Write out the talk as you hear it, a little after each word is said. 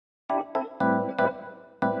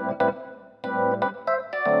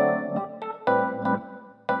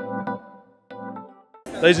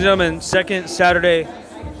Ladies and gentlemen, second Saturday,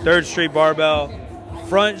 3rd Street Barbell,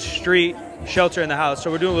 Front Street Shelter in the house.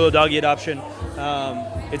 So we're doing a little doggy adoption.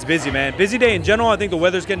 It's busy, man. Busy day in general. I think the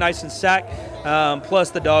weather's getting nice and sack.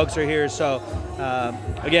 Plus the dogs are here. So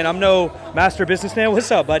again, I'm no master businessman.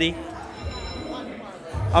 What's up, buddy?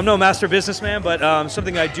 I'm no master businessman, but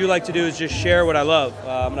something I do like to do is just share what I love.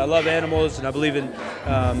 And I love animals, and I believe in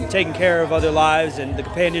taking care of other lives and the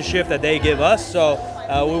companionship that they give us. So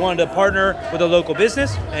we wanted to partner with a local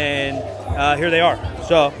business, and here they are.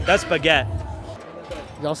 So that's Baguette.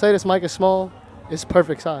 Y'all say this mic is small. It's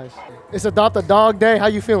perfect size. It's Adopt a Dog Day. How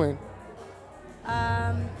you feeling?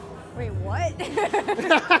 Wait, what? What does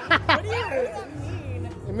that mean?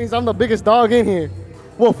 It means I'm the biggest dog in here.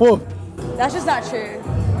 Woof, woof. That's just not true.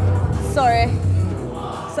 Sorry.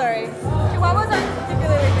 Sorry. Okay, why was I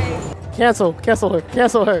particularly big? Cancel her,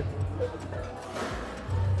 cancel her.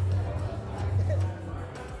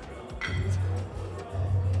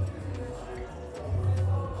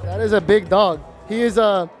 That is a big dog. He is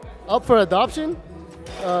up for adoption.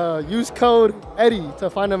 Use code Eddie to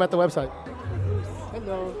find him at the website.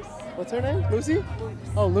 Hello. What's her name? Lucy?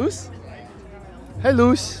 Oh, Luce? Hey,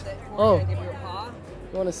 Luce. Oh.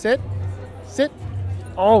 You want to sit? Sit.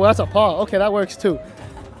 Oh, that's a paw. Okay, that works too.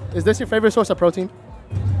 Is this your favorite source of protein?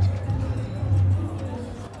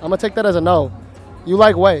 I'm going to take that as a no. You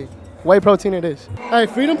like whey. Whey protein it is. Hey,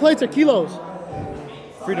 Freedom Plates or kilos?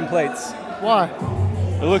 Freedom Plates. Why?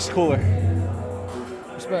 It looks cooler.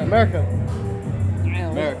 Respect. America.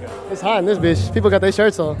 America. It's hot in this bitch. People got their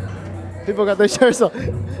shirts on. People got their shirts on.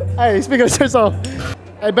 Hey, speaking of shirts on.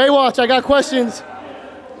 Hey, Baywatch, I got questions.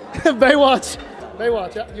 Baywatch.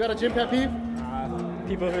 Baywatch, you got a gym pet peeve?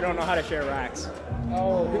 People who don't know how to share racks.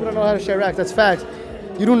 Oh, people don't know how to share racks. That's facts.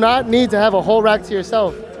 You do not need to have a whole rack to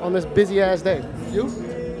yourself on this busy ass day. You?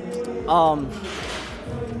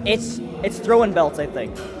 It's throwing belts, I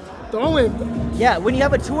think. Throwing? Yeah, when you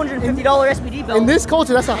have a $250 SPD belt. In this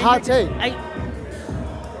culture, that's a hot take.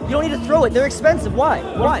 You don't need to throw it. They're expensive. Why?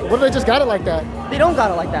 Why? What if they just got it like that? They don't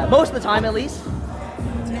got it like that. Most of the time, at least.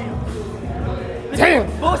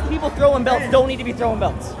 Damn. Most people throwing belts don't need to be throwing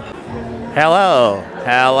belts. Hello.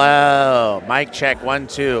 Hello. Mic check, 1,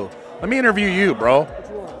 2. Let me interview you, bro.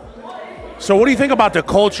 So what do you think about the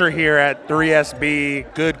culture here at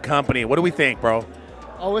 3SB? Good company. What do we think, bro?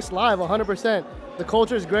 Oh, it's live, 100%. The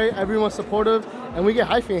culture is great. Everyone's supportive, and we get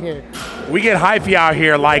hyphy in here. We get hyphy out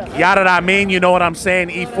here, like yada da mean, you know what I'm saying?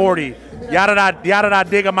 E40. Yada da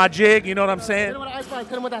dig on my jig, you know what I'm saying?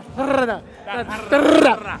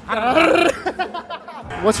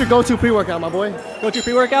 What's your go-to pre-workout, my boy? Go-to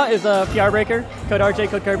pre-workout is a PR Breaker, code RJ,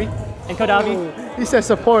 code Kirby, and code Avi. Oh, he said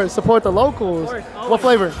support the locals. What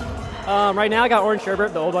flavor? Right now I got orange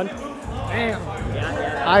sherbet, the old one. Damn.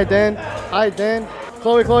 Hi, Dan.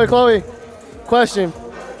 Chloe. Question.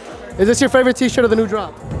 Is this your favorite t-shirt of the new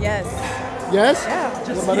drop? Yes. Yes? Yeah.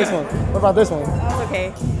 What about this one? What about this one? That's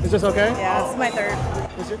okay. Is this okay? Yeah, it's my third.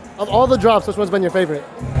 Of all the drops, which one's been your favorite?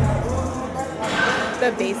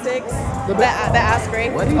 The basics. The ass gray.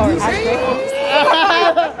 What did you say?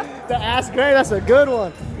 The ass gray, that's a good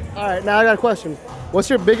one. All right, now I got a question. What's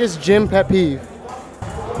your biggest gym pet peeve?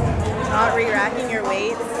 Not re-racking your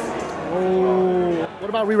weights. Oh. What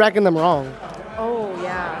about re-racking them wrong? Oh,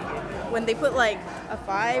 yeah. When they put like a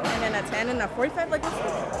 5 and then a 10 and a 45, like what's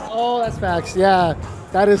this? Oh, that's facts. Yeah,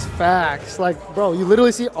 that is facts. Like, bro, you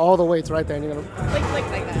literally see all the weights right there. And you're gonna... Like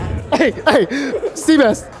that. Hey,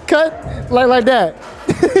 Seabass, cut like that.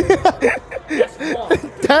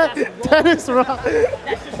 That is wrong.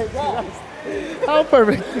 That's just wrong. How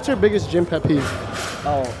perfect. What's your biggest gym pet peeve?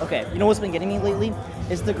 Oh, okay. You know what's been getting me lately?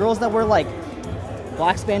 Is the girls that wear like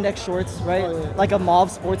black spandex shorts, right? Oh, yeah. Like a mauve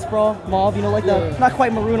sports bra. Mauve, you know, like the, not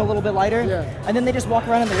quite maroon, a little bit lighter. Yeah. And then they just walk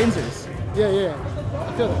around in their inzers. Yeah.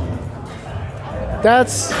 I feel that.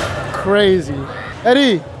 That's crazy.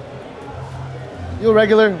 Eddie, you a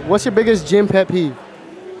regular. What's your biggest gym pet peeve?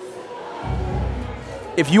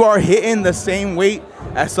 If you are hitting the same weight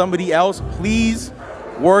as somebody else, please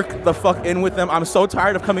work the fuck in with them. I'm so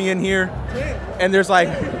tired of coming in here and there's like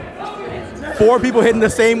 4 people hitting the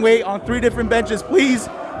same weight on 3 different benches. Please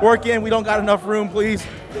work in. We don't got enough room, please.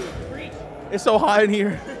 It's so hot in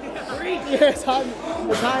here. Yeah, it's hot.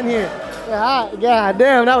 It's hot in here. Yeah, hot. Yeah,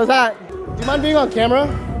 damn, that was hot. Do you mind being on camera?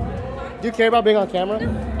 Do you care about being on camera?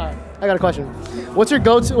 All right, I got a question. What's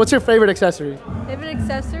your favorite accessory? Favorite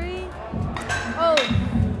accessory? Oh,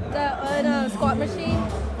 the squat machine.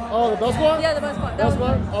 Oh, the bell squat? Yeah, the bell squat. Bell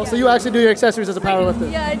squat? Oh, so you actually do your accessories as a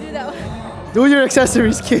powerlifter? Yeah, I do that one. Do your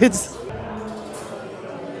accessories, kids.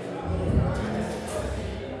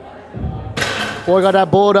 Boy got that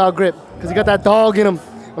bulldog grip, because he got that dog in him.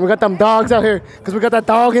 And we got them dogs out here, because we got that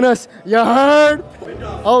dog in us. You heard?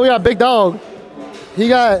 Oh, we got Big Dog. He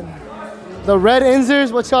got the red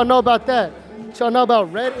Inzers. What y'all know about that? What y'all know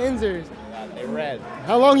about red Inzers? They red.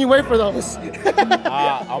 How long you wait for those?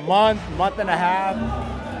 A month and a half.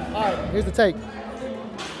 All right, here's the take.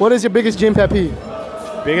 What is your biggest gym pet peeve?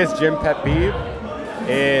 Biggest gym pet peeve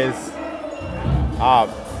is,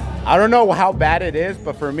 I don't know how bad it is,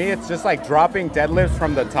 but for me, it's just like dropping deadlifts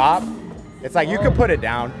from the top. It's like you could put it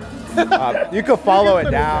down. You could follow it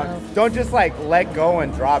down. Don't just like let go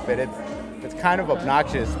and drop it. It's kind of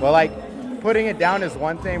obnoxious. But like putting it down is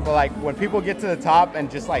one thing, but like when people get to the top and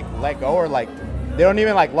just like let go, or like they don't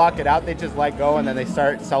even like lock it out, they just let go and then they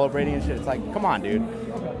start celebrating and shit. It's like, come on, dude.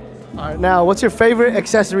 All right, now what's your favorite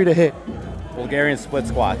accessory to hit? Bulgarian split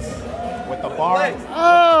squats. With the bar.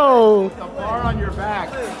 Oh! With the bar on your back.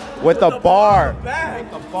 With the bar.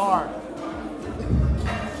 With the bar.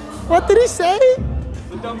 What did he say?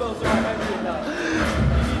 The dumbbells are heavy enough.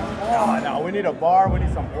 Oh, no, we need a bar. We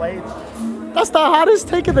need some plates. That's the hottest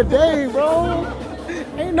take of the day, bro.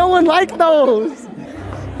 Ain't no one like those.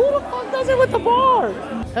 Who the fuck does it with the bar?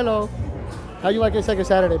 Hello. How you like your second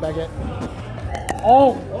Saturday back at?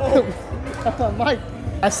 Oh. Mike.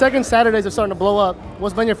 As second Saturdays are starting to blow up,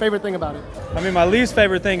 what's been your favorite thing about it? I mean, my least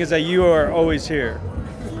favorite thing is that you are always here.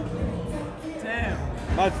 Damn.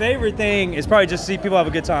 My favorite thing is probably just to see people have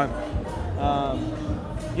a good time.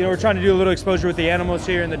 You know, we're trying to do a little exposure with the animals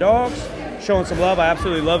here and the dogs, showing some love. I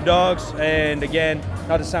absolutely love dogs. And again,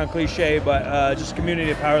 not to sound cliche, but just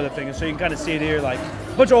community of powerlifting. And so you can kind of see it here, like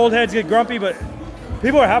a bunch of old heads get grumpy, but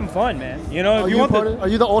people are having fun, man. You know, if you want are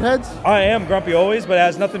you the old heads? I am grumpy always, but it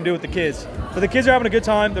has nothing to do with the kids. But the kids are having a good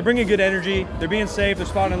time. They're bringing good energy. They're being safe. They're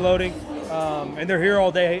spotting and loading. And they're here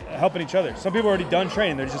all day helping each other. Some people are already done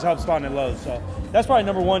training. They're just helping spot and load. So that's probably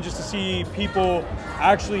number one, just to see people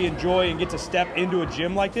actually enjoy and get to step into a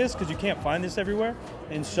gym like this, because you can't find this everywhere.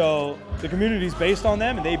 And so the community is based on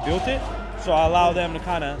them, and they built it. So I allow them to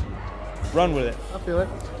kind of run with it. I feel it.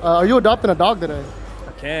 Are you adopting a dog today?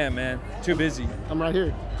 I can, man. Too busy. I'm right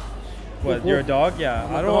here. What, you're a dog? Yeah,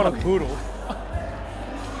 I don't want a poodle.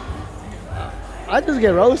 I just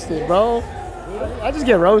get roasted, bro. I just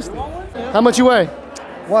get roasted. How much you weigh?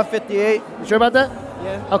 158. You sure about that?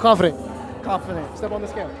 Yeah. How confident? Confident. Step on the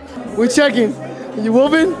scale. We checking. You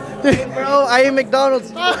whooping? Bro, I ate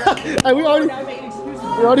McDonald's. Hey, we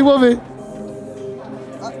already whooping.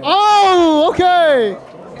 Oh, okay.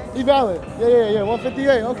 He valid. Yeah.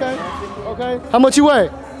 158. Okay. How much you weigh?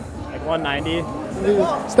 Like 190.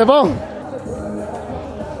 Step on.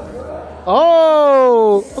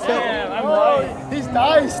 Oh, okay. Damn, I'm right. He's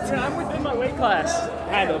diced. I'm within my weight class.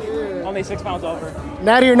 Kind of. Only 6 pounds over.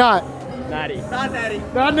 Natty or not? Natty. Not natty.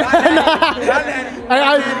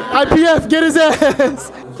 IPF, get his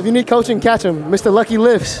ass. If you need coaching, catch him. Mr. Lucky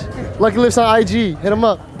Lifts. Lucky Lifts on IG. Hit him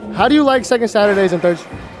up. How do you like second Saturdays and third?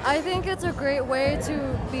 I think it's a great way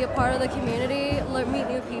to be a part of the community, meet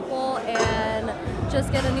new people, and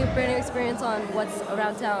just get a new brand new experience on what's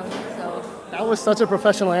around town. So that was such a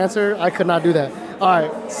professional answer. I could not do that. All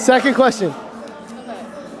right, second question.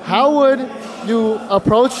 How would you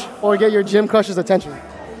approach or get your gym crush's attention?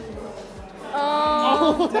 I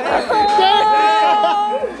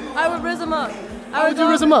would riz him up. How would you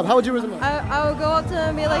riz him up? I would go up to him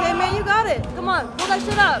and be like, hey man, you got it. Come on, pull that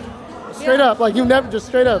shit up. Straight up, like you never, just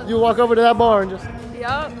straight up. You walk over to that bar and just.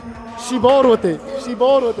 Yup. She bold with it.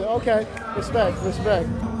 Okay, respect.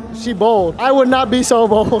 She bold. I would not be so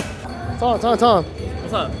bold. Tom.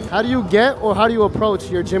 What's up? How do you get or how do you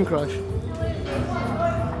approach your gym crush?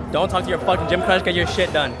 Don't talk to your fucking gym crush, get your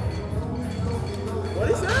shit done. What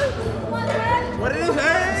did he say? What did he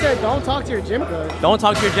say? He said don't talk to your gym crush. Don't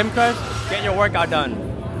talk to your gym crush, get your workout done.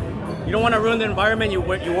 You don't want to ruin the environment you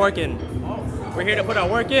work in. We're here to put our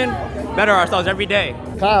work in, better ourselves every day.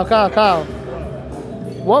 Kyle.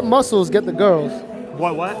 What muscles get the girls?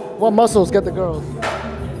 What? What muscles get the girls?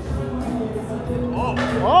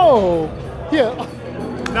 Oh. Yeah.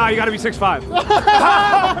 Nah, you gotta be 6'5".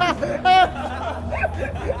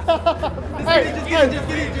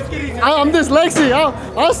 I'm dyslexic.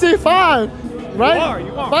 I'll say 5. Right?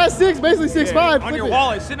 You are. 5'6", basically 6'5". On your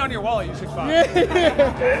wallet, sitting on your wallet, you're 6'5".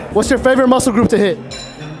 Yeah. What's your favorite muscle group to hit?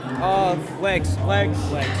 Legs. Legs.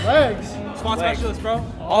 Squat specialist, bro.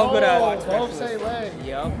 All good at Both say legs.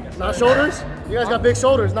 Yep. Not shoulders? You guys got big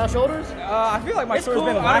shoulders. Not shoulders? I feel like my shoulders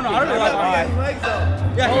been I don't really like my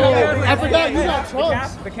I forgot you got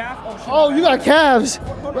trunks. The calf. Oh, you got calves.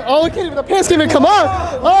 Oh, the pants can't even come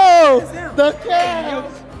up. Oh, the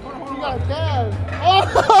calves. You got calves.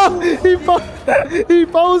 Oh, he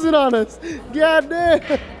posing on us. God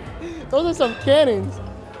damn. Those are some cannons.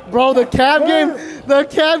 Bro, the calf game. The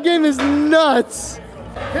cab game is nuts.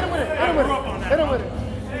 Hit him with it. Hit him with it. Hit him with it.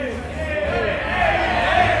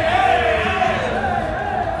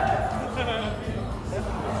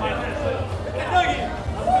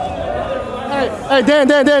 Hey,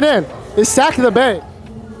 Dan. Is Sac the Bay?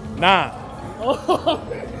 Nah.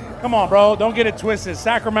 Come on, bro. Don't get it twisted.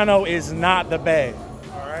 Sacramento is not the Bay.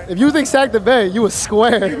 If you think Sac the Bay, you a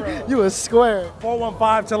square. You a square.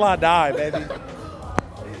 415 till I die, baby.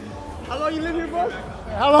 How long you live here, bro?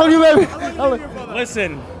 How long you live here?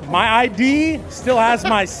 Listen, my ID still has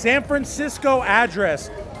my San Francisco address.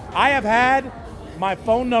 I have had my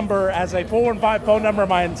phone number as a 415 phone number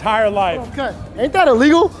my entire life. Okay. Ain't that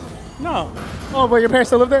illegal? No. Oh, but your parents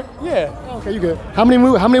still live there? Yeah. Okay, you good. How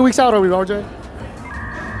many weeks out are we, RJ?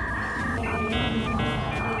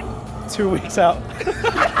 2 weeks out.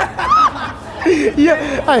 Yeah.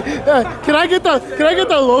 Hey, can I get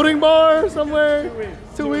the loading bar somewhere?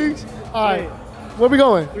 2 weeks. All right. Where we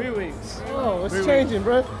going? 3 weeks. Oh, it's changing,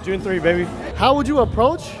 bro. June 3, baby. How would you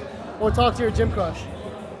approach or talk to your gym crush?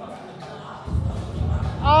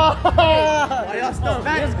 Why y'all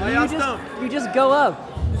stumped? You just go up.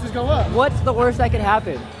 You just go up. What's the worst that could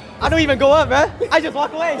happen? I don't even go up, man. I just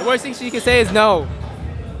walk away. The worst thing she can say is no.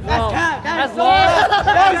 As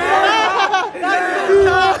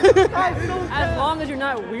long as you're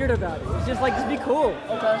not weird about it. It's just like, just be cool.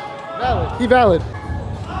 Okay. Valid. He valid.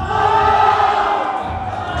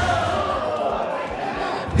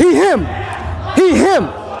 He him.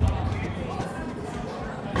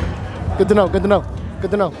 Good to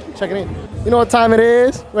know. Checking in. You know what time it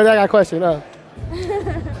is? Ready? I got a question.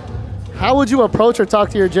 How would you approach or talk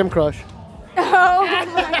to your gym crush? Oh my.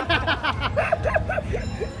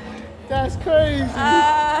 That's crazy.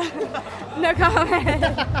 No comment.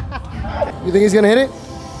 You think he's gonna hit it?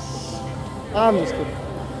 I'm just kidding.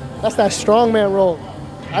 That's that strongman roll.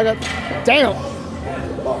 Damn.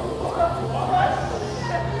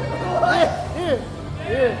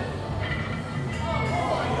 Yeah.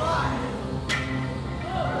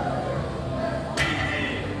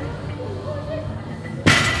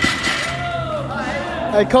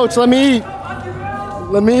 Hey, coach, let me eat.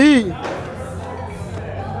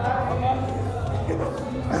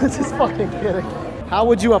 Just fucking kidding. How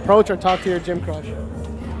would you approach or talk to your gym crush?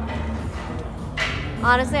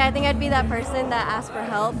 Honestly, I think I'd be that person that asks for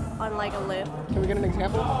help on like a lift. Can we get an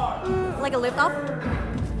example? Like a lift off?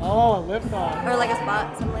 Oh, a lift off. Or like a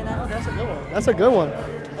spot, something like that. Oh, that's a good one. That's a good one.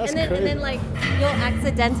 That's crazy. And then like you'll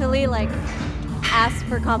accidentally like ask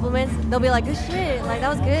for compliments. They'll be like, good shit, like that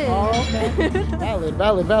was good. Oh, okay.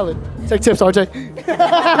 Valid. Take tips, RJ.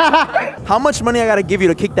 How much money I gotta give you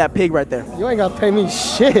to kick that pig right there? You ain't gotta pay me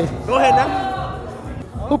shit. Go ahead now.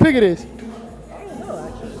 Who pig it is?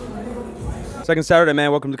 Second Saturday,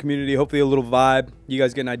 man. Welcome to the community. Hopefully a little vibe. You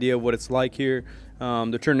guys get an idea of what it's like here.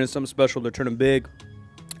 They're turning into something special. They're turning big.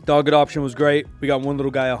 Dog adoption was great. We got one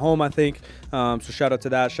little guy at home, I think. So shout out to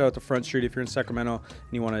that. Shout out to Front Street if you're in Sacramento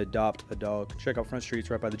and you want to adopt a dog. Check out Front Street. It's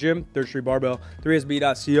right by the gym. 3rd Street Barbell.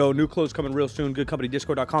 3sb.co. New clothes coming real soon.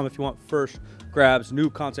 Goodcompany.discord.com if you want first grabs. New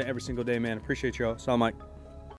content every single day, man. Appreciate y'all. Silent Mike.